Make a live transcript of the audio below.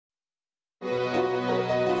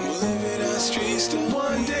waste.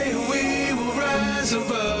 One day we will rise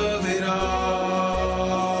above it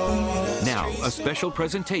all. Now, a special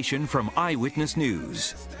presentation from Eyewitness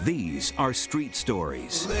News. These are Street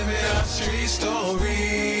Stories. Living our street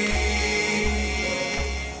story.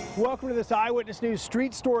 Welcome to this Eyewitness News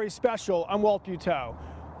Street Story special. I'm Walt Buteau.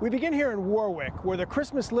 We begin here in Warwick, where the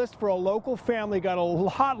Christmas list for a local family got a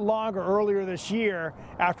lot longer earlier this year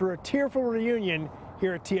after a tearful reunion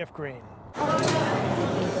here at TF Green.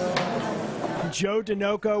 Joe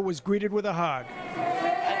Dinoco was greeted with a hug.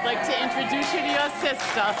 I'd like to introduce you to your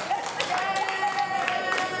sister.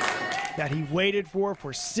 That he waited for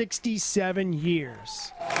 67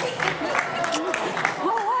 years.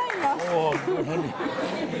 Oh, good, honey.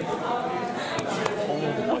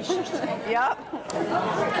 Yep.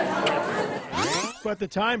 But the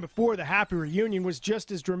time before the happy reunion was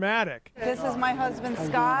just as dramatic. This is my husband,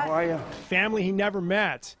 Scott. How are you? Family he never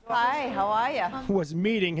met Hi, how are you? was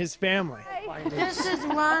meeting his family. This is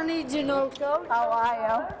Ronnie Dinoco. How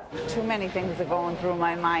are you? Too many things are going through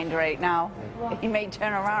my mind right now. He may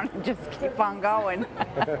turn around and just keep on going.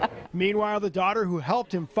 Meanwhile, the daughter who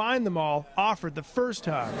helped him find them all offered the first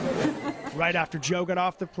hug right after Joe got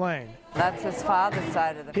off the plane. That's his father's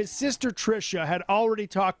side of the... His sister Tricia had already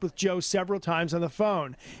talked with Joe several times on the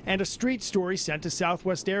phone, and a street story sent to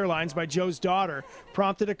Southwest Airlines by Joe's daughter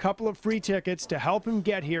prompted a couple of free tickets to help him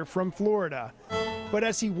get here from Florida. But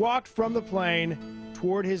as he walked from the plane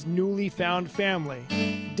toward his newly found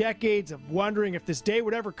family, decades of wondering if this day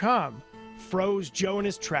would ever come froze Joe in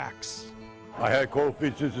his tracks. I had cold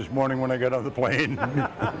feet since this morning when I got off the plane.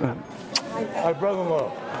 My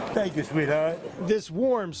brother-in-law. Thank you, sweetheart. This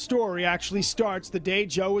warm story actually starts the day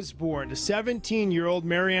Joe was born to 17-year-old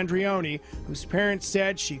Mary Andreoni, whose parents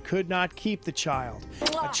said she could not keep the child.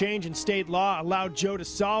 A change in state law allowed Joe to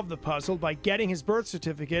solve the puzzle by getting his birth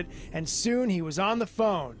certificate, and soon he was on the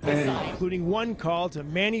phone, including one call to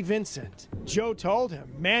Manny Vincent. Joe told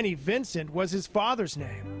him Manny Vincent was his father's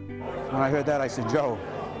name. When I heard that, I said, Joe,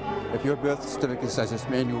 if your birth certificate says it's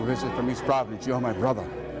Manuel Vincent from East Providence, you're my brother.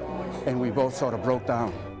 And we both sort of broke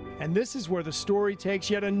down. And this is where the story takes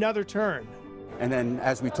yet another turn. And then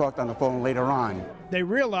as we talked on the phone later on, They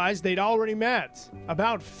realized they'd already met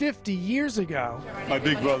about 50 years ago My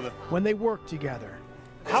big brother. when they worked together.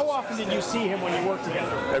 How often did you see him when you worked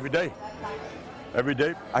together? Every day. Every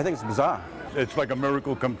day. I think it's bizarre. It's like a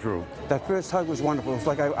miracle come true. That first hug was wonderful. It's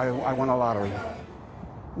like I won a lottery.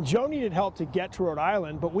 Joe needed help to get to Rhode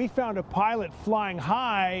Island, but we found a pilot flying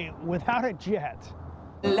high without a jet.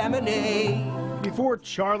 Lemonade Before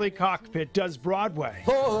Charlie Cockpit does Broadway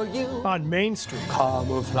for you. on Main Street.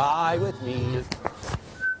 Come and fly with me.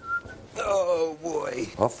 Oh boy.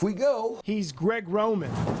 Off we go. He's Greg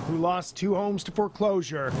Roman, who lost 2 homes to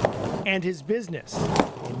foreclosure and his business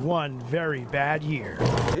in one very bad year.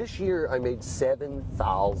 This year I made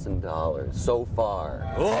 $7,000 so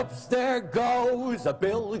far. Oops, there goes a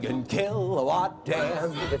billion kilowatt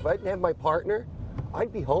dam. If I didn't have my partner,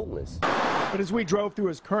 I'd be homeless. But as we drove through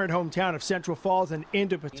his current hometown of Central Falls and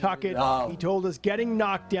into Pawtucket, he told us getting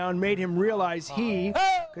knocked down made him realize he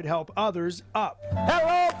could help others up.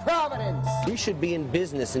 Hello, Providence. We should be in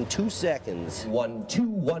business in 2 seconds.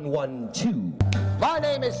 12112. My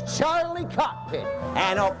name is Charlie Cockpit,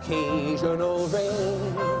 an occasional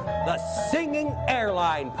rain, the singing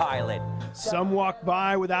airline pilot. Some walk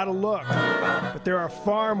by without a look, but there are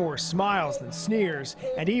far more smiles than sneers,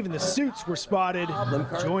 and even the suits were spotted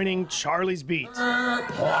joining Charlie's beat.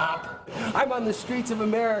 Plop. I'm on the streets of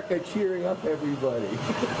America cheering up everybody.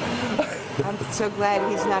 I'm so glad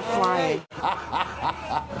he's not flying.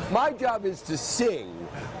 My job is to sing,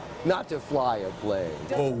 not to fly a plane.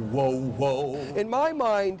 Whoa, whoa, whoa. In my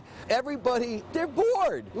mind, everybody, they're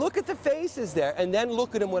bored. Look at the faces there, and then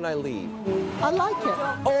look at them when I leave. I like it.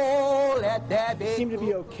 Oh, let that be. Seem to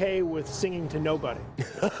be okay with singing to nobody.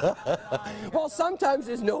 Well, sometimes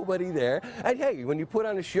there's nobody there. And hey, when you put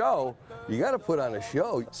on a show, you got to put on a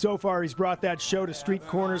show. So far, he's brought that show to street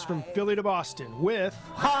corners from Philly to Boston with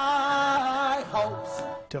High hopes.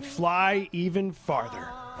 To Fly Even Farther.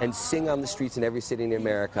 And sing on the streets in every city in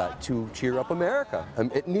America to cheer up America.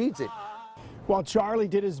 It needs it. While Charlie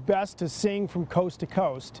did his best to sing from coast to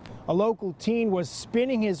coast, a local teen was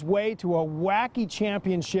spinning his way to a wacky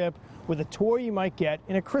championship with a toy you might get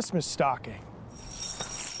in a Christmas stocking.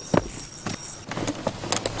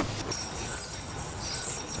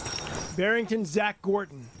 Barrington's Zach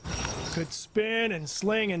Gorton could spin and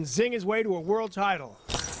sling and zing his way to a world title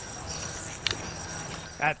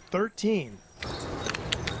at 13.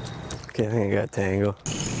 Okay, I think I got Tango.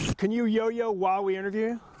 Can you yo-yo while we interview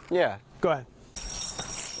you? Yeah. Go ahead.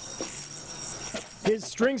 His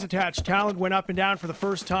strings attached talent went up and down for the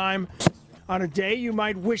first time on a day you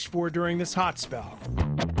might wish for during this hot spell.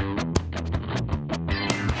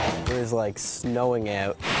 It was like snowing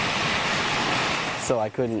out, so I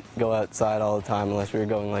couldn't go outside all the time unless we were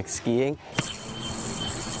going like skiing.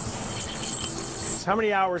 How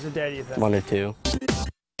many hours a day do you think? 1 or 2.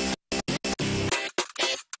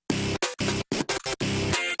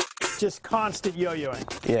 Just constant yo-yoing.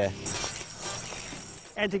 Yeah.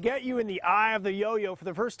 And to get you in the eye of the yo-yo for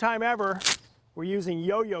the first time ever, we're using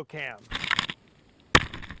Yo-Yo Cam.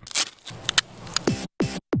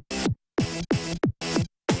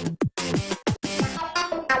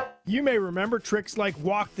 You may remember tricks like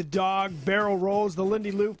walk the dog, barrel rolls, the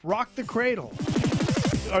Lindy Loop, rock the cradle.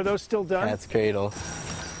 Are those still done? That's cradle.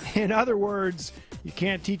 In other words, you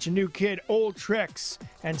can't teach a new kid old tricks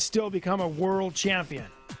and still become a world champion.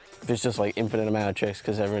 There's just like infinite amount of tricks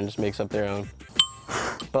because everyone just makes up their own.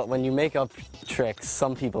 But when you make up tricks,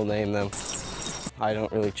 some people name them. I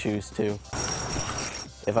don't really choose to.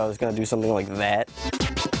 If I was gonna do something like that,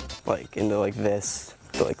 like into like this,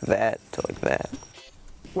 to like that, to like that.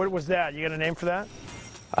 What was that? You got a name for that?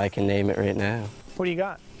 I can name it right now. What do you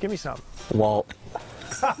got? Give me some. Walt.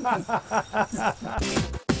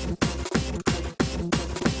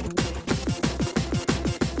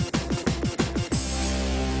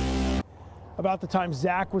 About the time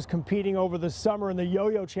Zach was competing over the summer in the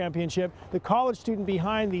Yo-Yo Championship, the college student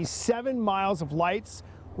behind these 7 miles of lights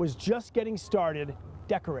was just getting started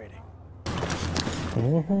decorating.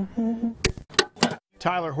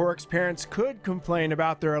 Tyler Horrick's parents could complain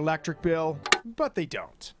about their electric bill, but they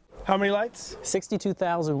don't. How many lights?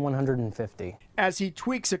 62,150. As he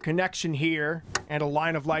tweaks a connection here and a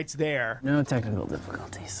line of lights there. No technical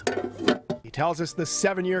difficulties. He tells us the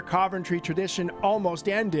 7-year Coventry tradition almost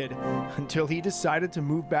ended until he decided to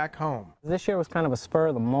move back home. This year was kind of a spur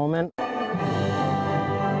of the moment.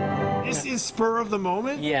 This is spur of the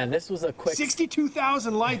moment? Yeah, this was a quick...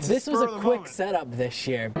 62,000 lights. This was a quick setup this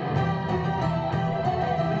year.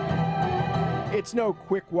 It's no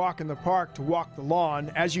quick walk in the park to walk the lawn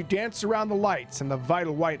as you dance around the lights and the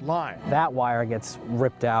vital white line. That wire gets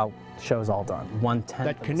ripped out, show's all done. 1/10.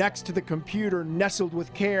 That connects to the computer nestled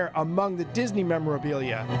with care among the Disney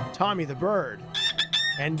memorabilia, Tommy the Bird,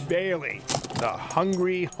 and Bailey, the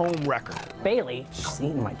hungry home wrecker. Bailey? She's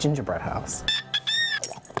eating my gingerbread house.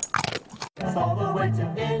 Well,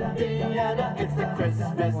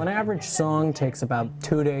 an average song takes about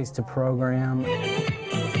 2 days to program.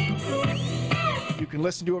 You can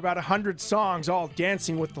listen to about 100 songs, all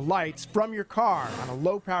dancing with the lights, from your car on a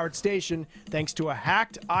low-powered station thanks to a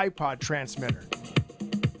hacked iPod transmitter.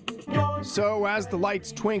 So as the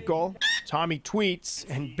lights twinkle, Tommy tweets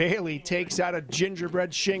and Bailey takes out a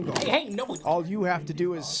gingerbread shingle. Hey, no. All you have to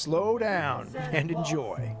do is slow down and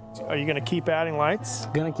enjoy. Are you going to keep adding lights?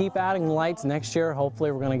 Gonna keep adding lights next year.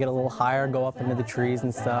 Hopefully we're gonna get a little higher, go up into the trees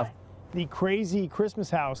and stuff. The crazy Christmas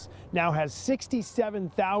house now has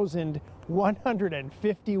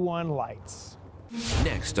 67,151 lights.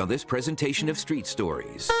 Next on this presentation of Street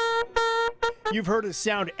Stories. You've heard a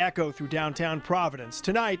sound echo through downtown Providence.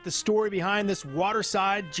 Tonight, the story behind this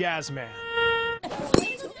waterside jazz man.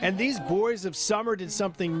 And these boys of summer did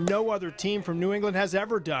something no other team from New England has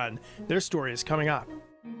ever done. Their story is coming up.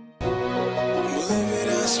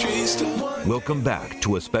 Welcome back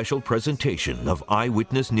to a special presentation of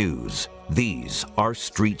Eyewitness News. These are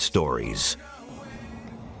Street Stories.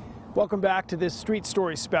 Welcome back to this Street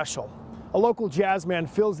Story special. A local jazz man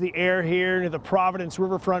fills the air here near the Providence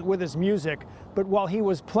riverfront with his music, but while he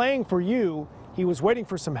was playing for you, he was waiting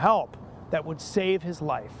for some help that would save his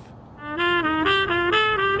life.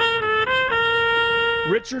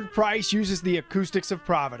 Richard Price uses the acoustics of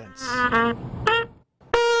Providence.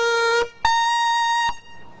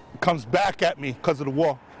 Comes back at me because of the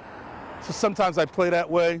wall. So sometimes I play that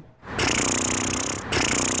way.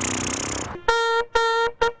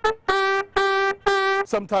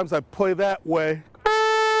 Sometimes I play that way.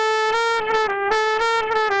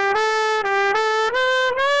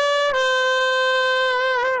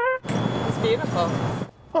 It's beautiful.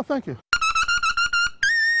 Oh, thank you.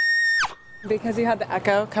 Because you had the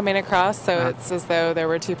echo coming across, so it's as though there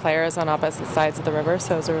were two players on opposite sides of the river,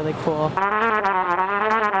 so it was really cool.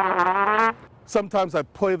 Sometimes I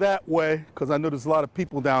play that way because I know there's a lot of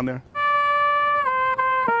people down there.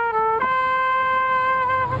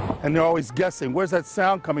 And they're always guessing, where's that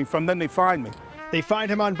sound coming from? Then they find me. They find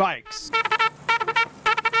him on bikes,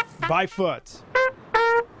 by foot,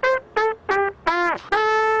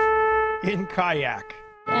 in kayak.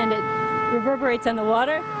 And it reverberates on the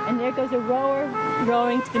water, and there goes a rower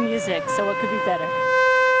rowing to the music, so what could be better?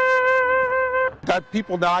 got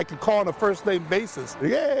people now I can call on a first-name basis.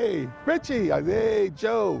 Hey, Richie. Hey,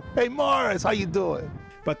 Joe. Hey, Morris. How you doing?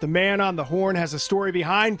 But the man on the horn has a story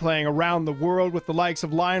behind playing around the world with the likes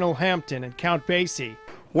of Lionel Hampton and Count Basie.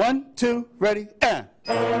 1, 2, ready, and.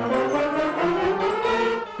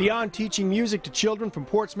 Beyond teaching music to children from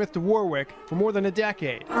Portsmouth to Warwick for more than a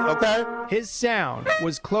decade, Okay. his sound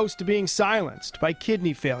was close to being silenced by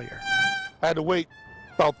kidney failure. I had to wait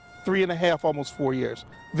about 3.5, almost 4 years.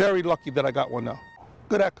 Very lucky that I got one, though.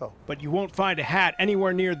 Good echo. But you won't find a hat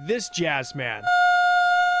anywhere near this jazz man.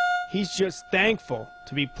 He's just thankful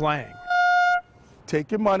to be playing. Take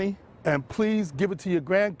your money and please give it to your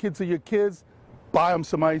grandkids or your kids. Buy them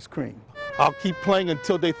some ice cream. I'll keep playing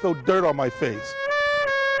until they throw dirt on my face.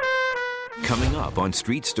 Coming up on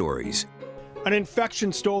Street Stories. An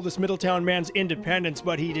infection stole this Middletown man's independence,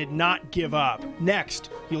 but he did not give up. Next,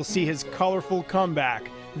 you'll see his colorful comeback.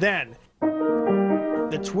 Then,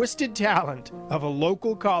 the twisted talent of a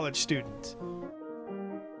local college student.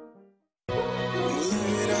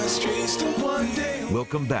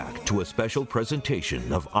 Welcome back to a special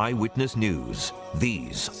presentation of Eyewitness News.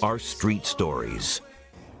 These are Street Stories.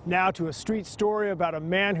 Now to a street story about a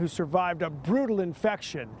man who survived a brutal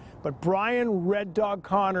infection, but Brian Red Dog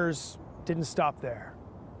Connors didn't stop there.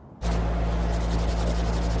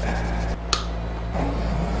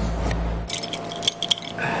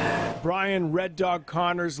 Brian Red Dog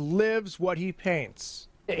Connors lives what he paints.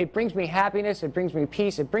 It brings me happiness, it brings me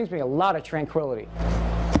peace, it brings me a lot of tranquility.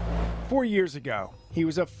 4 years ago, he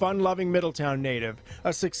was a fun-loving Middletown native,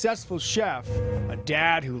 a successful chef, a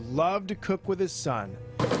dad who loved to cook with his son.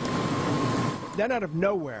 Then out of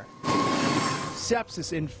nowhere,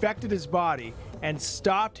 sepsis infected his body and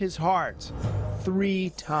stopped his heart 3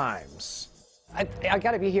 times. I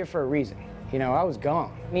got to be here for a reason. You know, I was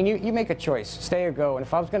gone. I mean, you make a choice, stay or go, and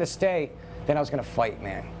if I was going to stay, then I was going to fight,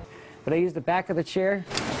 man. But I used the back of the chair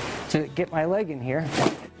to get my leg in here.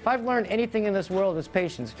 If I've learned anything in this world, it's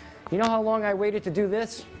patience. You know how long I waited to do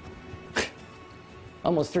this?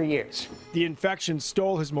 Almost 3 years. The infection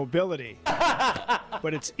stole his mobility,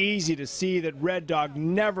 but it's easy to see that Red Dog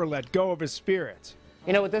never let go of his spirit.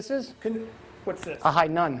 You know what this is? What's this? A high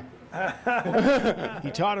nun.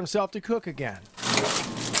 He taught himself to cook again.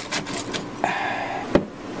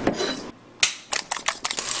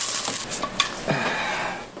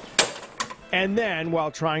 And then,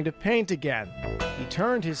 while trying to paint again, he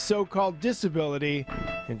turned his so-called disability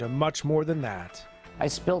into much more than that. I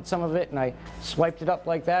spilled some of it and I swiped it up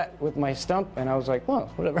like that with my stump and I was like,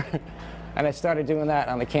 well, whatever. And I started doing that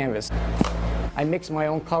on the canvas. I mix my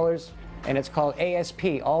own colors and it's called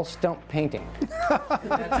ASP, all stump painting.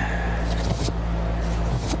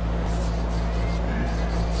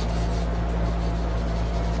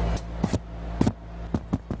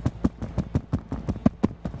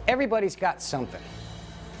 Everybody's got something.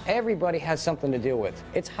 Everybody has something to deal with.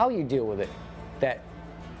 It's how you deal with it that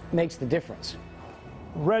makes the difference.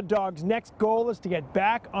 Red Dog's next goal is to get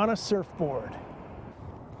back on a surfboard.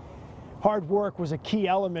 Hard work was a key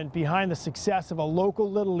element behind the success of a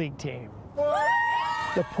local Little League team.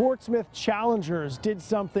 The Portsmouth Challengers did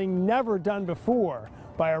something never done before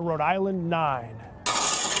by a Rhode Island 9.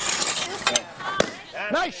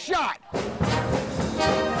 Nice shot!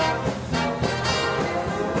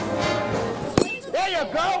 There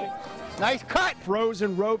you go! Nice cut!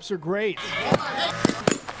 Frozen ropes are great.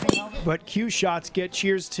 But cue shots get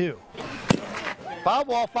cheers too. Foul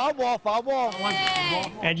ball, foul ball, foul ball.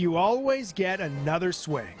 And you always get another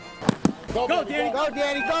swing. Go, Danny! Go,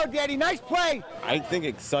 Danny! Go, Danny! Nice play! I think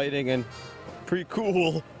exciting and pretty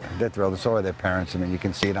cool. They throw so are their parents. I mean, you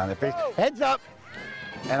can see it on their face. Heads up!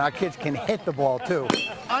 And our kids can hit the ball too.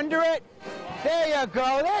 Under it! There you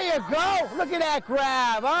go! There you go! Look at that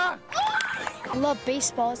grab, huh? I love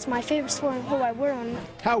baseball. It's my favorite sport and who I wear on it.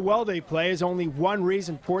 How well they play is only one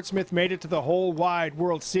reason Portsmouth made it to the whole wide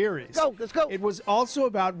World Series. Go, let's go. It was also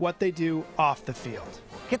about what they do off the field.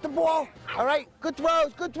 Get the ball. All right. Good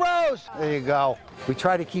throws. Good throws. There you go. We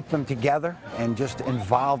try to keep them together and just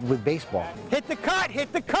involved with baseball. Hit the cut.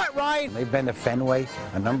 Hit the cut, Ryan. They've been to Fenway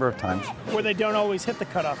a number of times. Where they don't always hit the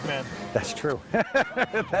cutoff man. That's true.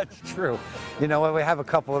 That's true. You know, when we have a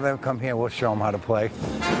couple of them come here, we'll show them how to play.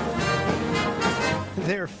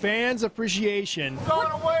 Their fans' appreciation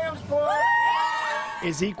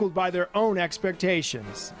is equaled by their own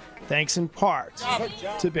expectations, thanks in part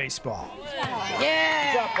to baseball.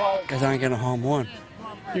 Yeah! Because I ain't getting a home run.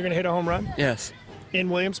 You're going to hit a home run? Yes. In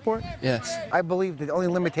Williamsport? Yes. I believe the only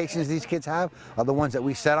limitations these kids have are the ones that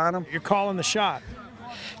we set on them. You're calling the shot.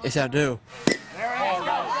 Yes, I do.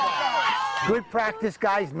 Good practice,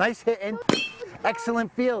 guys. Nice hitting.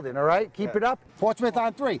 Excellent fielding, all right? Keep it up. Portsmouth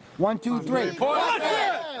on 3. 1, 2, 3.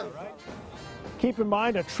 Keep in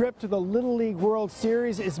mind, a trip to the Little League World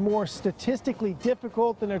Series is more statistically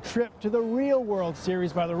difficult than a trip to the real World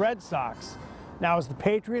Series by the Red Sox. Now, as the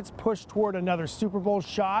Patriots push toward another Super Bowl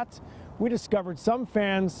shot, we discovered some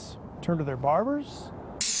fans turn to their barbers.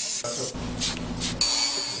 Just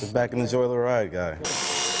back and enjoy the ride, guy.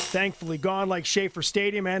 Thankfully gone like Schaefer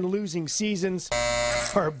Stadium and losing seasons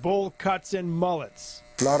are bowl cuts and mullets.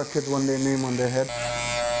 A lot of kids want their name on their head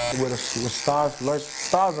with stars.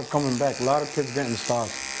 Stars are coming back. A lot of kids getting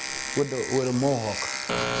stars with a mohawk.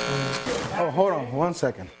 Oh, hold on 1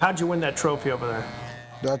 second. How'd you win that trophy over there?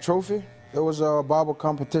 That trophy? It was a barber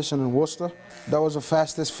competition in Worcester. That was the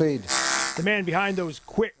fastest fade. The man behind those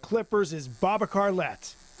quick clippers is Babacar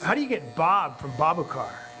Lett. How do you get Bob from Babacar?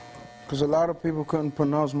 Because a lot of people couldn't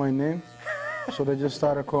pronounce my name, so they just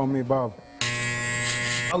started calling me Bob.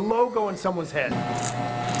 A logo in someone's head.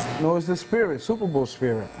 No, it's the spirit, Super Bowl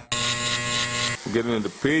spirit. Getting the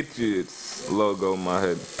Patriots logo in my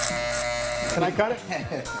head. Can I cut it?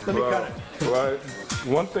 Let me cut it. Right.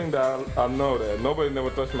 One thing that I know that nobody never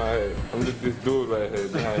touched my head. I'm just this dude right here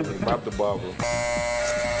behind me, Bob the Barber.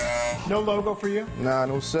 No logo for you? Nah,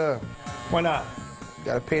 no sir. Why not?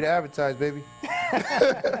 Gotta pay to advertise, baby.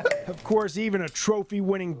 Of course, even a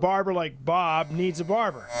trophy-winning barber like Bob needs a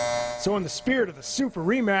barber. So in the spirit of the Super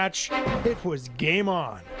rematch, it was game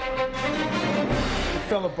on. The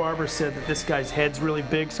fellow barber said that this guy's head's really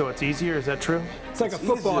big, so it's easier. Is that true? It's like a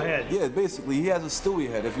football head. Yeah, basically, he has a Stewie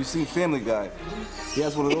head. If you've seen Family Guy, he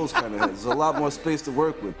has one of those kind of heads. There's a lot more space to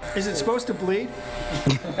work with. Is it supposed to bleed?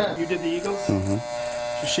 You did the Eagles? Mm-hmm.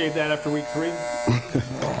 You shaved that after week 3?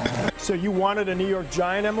 So you wanted a New York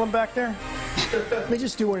Giant emblem back there? Let me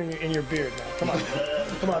just do it in your beard now. Come on.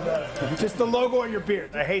 Come on, just the logo on your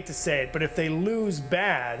beard. I hate to say it, but if they lose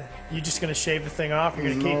bad, you're just going to shave the thing off?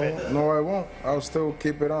 You're going to keep it? No, I won't. I'll still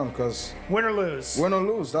keep it on because... Win or lose? Win or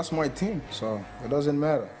lose. That's my team, so it doesn't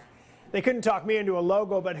matter. They couldn't talk me into a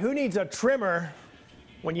logo, but who needs a trimmer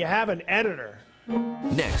when you have an editor?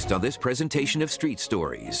 Next on this presentation of Street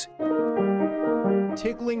Stories.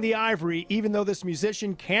 Tickling the ivory, even though this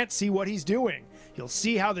musician can't see what he's doing. You'll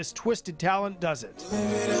see how this twisted talent does it.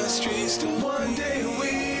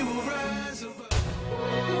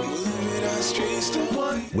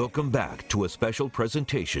 Welcome back to a special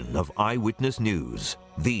presentation of Eyewitness News.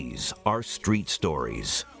 These are Street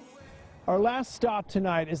Stories. Our last stop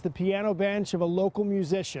tonight is the piano bench of a local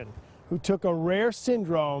musician who took a rare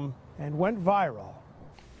syndrome and went viral.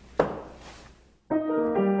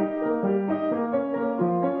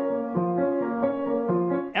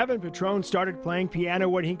 Evan Petrone started playing piano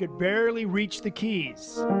when he could barely reach the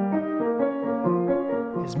keys.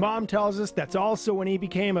 His mom tells us that's also when he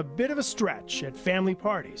became a bit of a stretch at family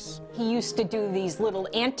parties. He used to do these little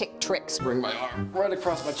antic tricks. Bring my arm right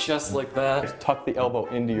across my chest like that. Just tuck the elbow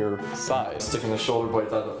into your side. Sticking the shoulder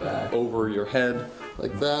blades out the back. Over your head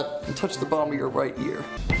like that. And touch the bottom of your right ear.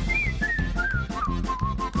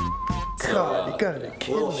 God, you gotta be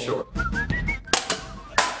kidding me. Short.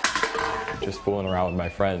 Just fooling around with my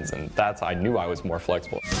friends, and I knew I was more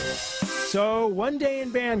flexible. So one day in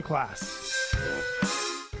band class,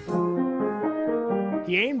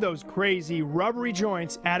 he aimed those crazy rubbery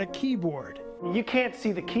joints at a keyboard. You can't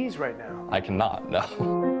see the keys right now. I cannot,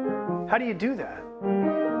 no. How do you do that?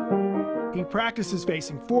 He practices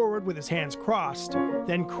facing forward with his hands crossed,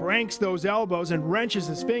 then cranks those elbows and wrenches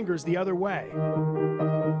his fingers the other way.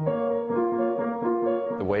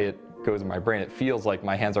 The way it goes in my brain, it feels like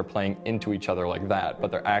my hands are playing into each other like that, but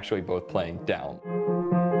they're actually both playing down.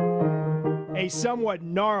 A somewhat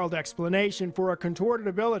gnarled explanation for a contorted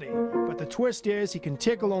ability, but the twist is he can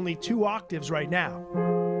tickle only 2 octaves right now.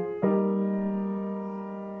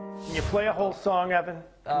 Can you play a whole song, Evan?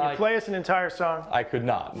 Can you play us an entire song? I could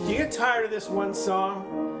not. Do you get tired of this one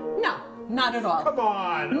song? No, not at all. Come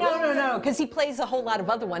on. No, because he plays a whole lot of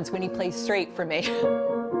other ones when he plays straight for me.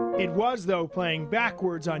 It was, though, playing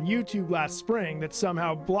backwards on YouTube last spring that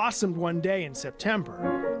somehow blossomed one day in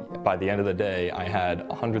September. By the end of the day, I had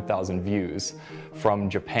 100,000 views from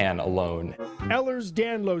Japan alone.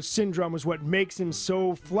 Ehlers-Danlos syndrome is what makes him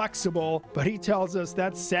so flexible, but he tells us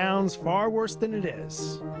that sounds far worse than it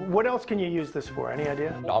is. What else can you use this for? Any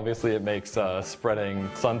idea? Obviously, it makes spreading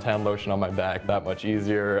suntan lotion on my back that much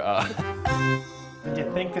easier. Did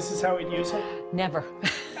you think this is how he'd use it? Never.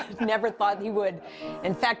 Never thought he would.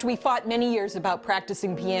 In fact, we fought many years about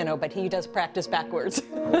practicing piano, but he does practice backwards.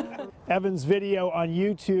 Evan's video on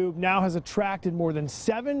YouTube now has attracted more than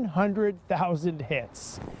 700,000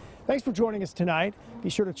 hits. Thanks for joining us tonight. Be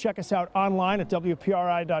sure to check us out online at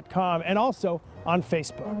WPRI.com and also on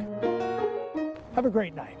Facebook. Have a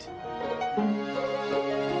great night.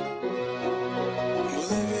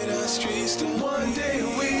 One day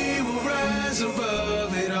we will rise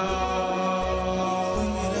above it all.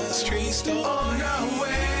 On our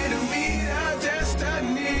way to meet our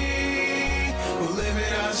destiny. We're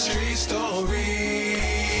living our street stories.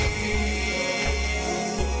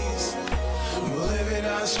 We're living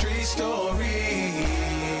our street stories.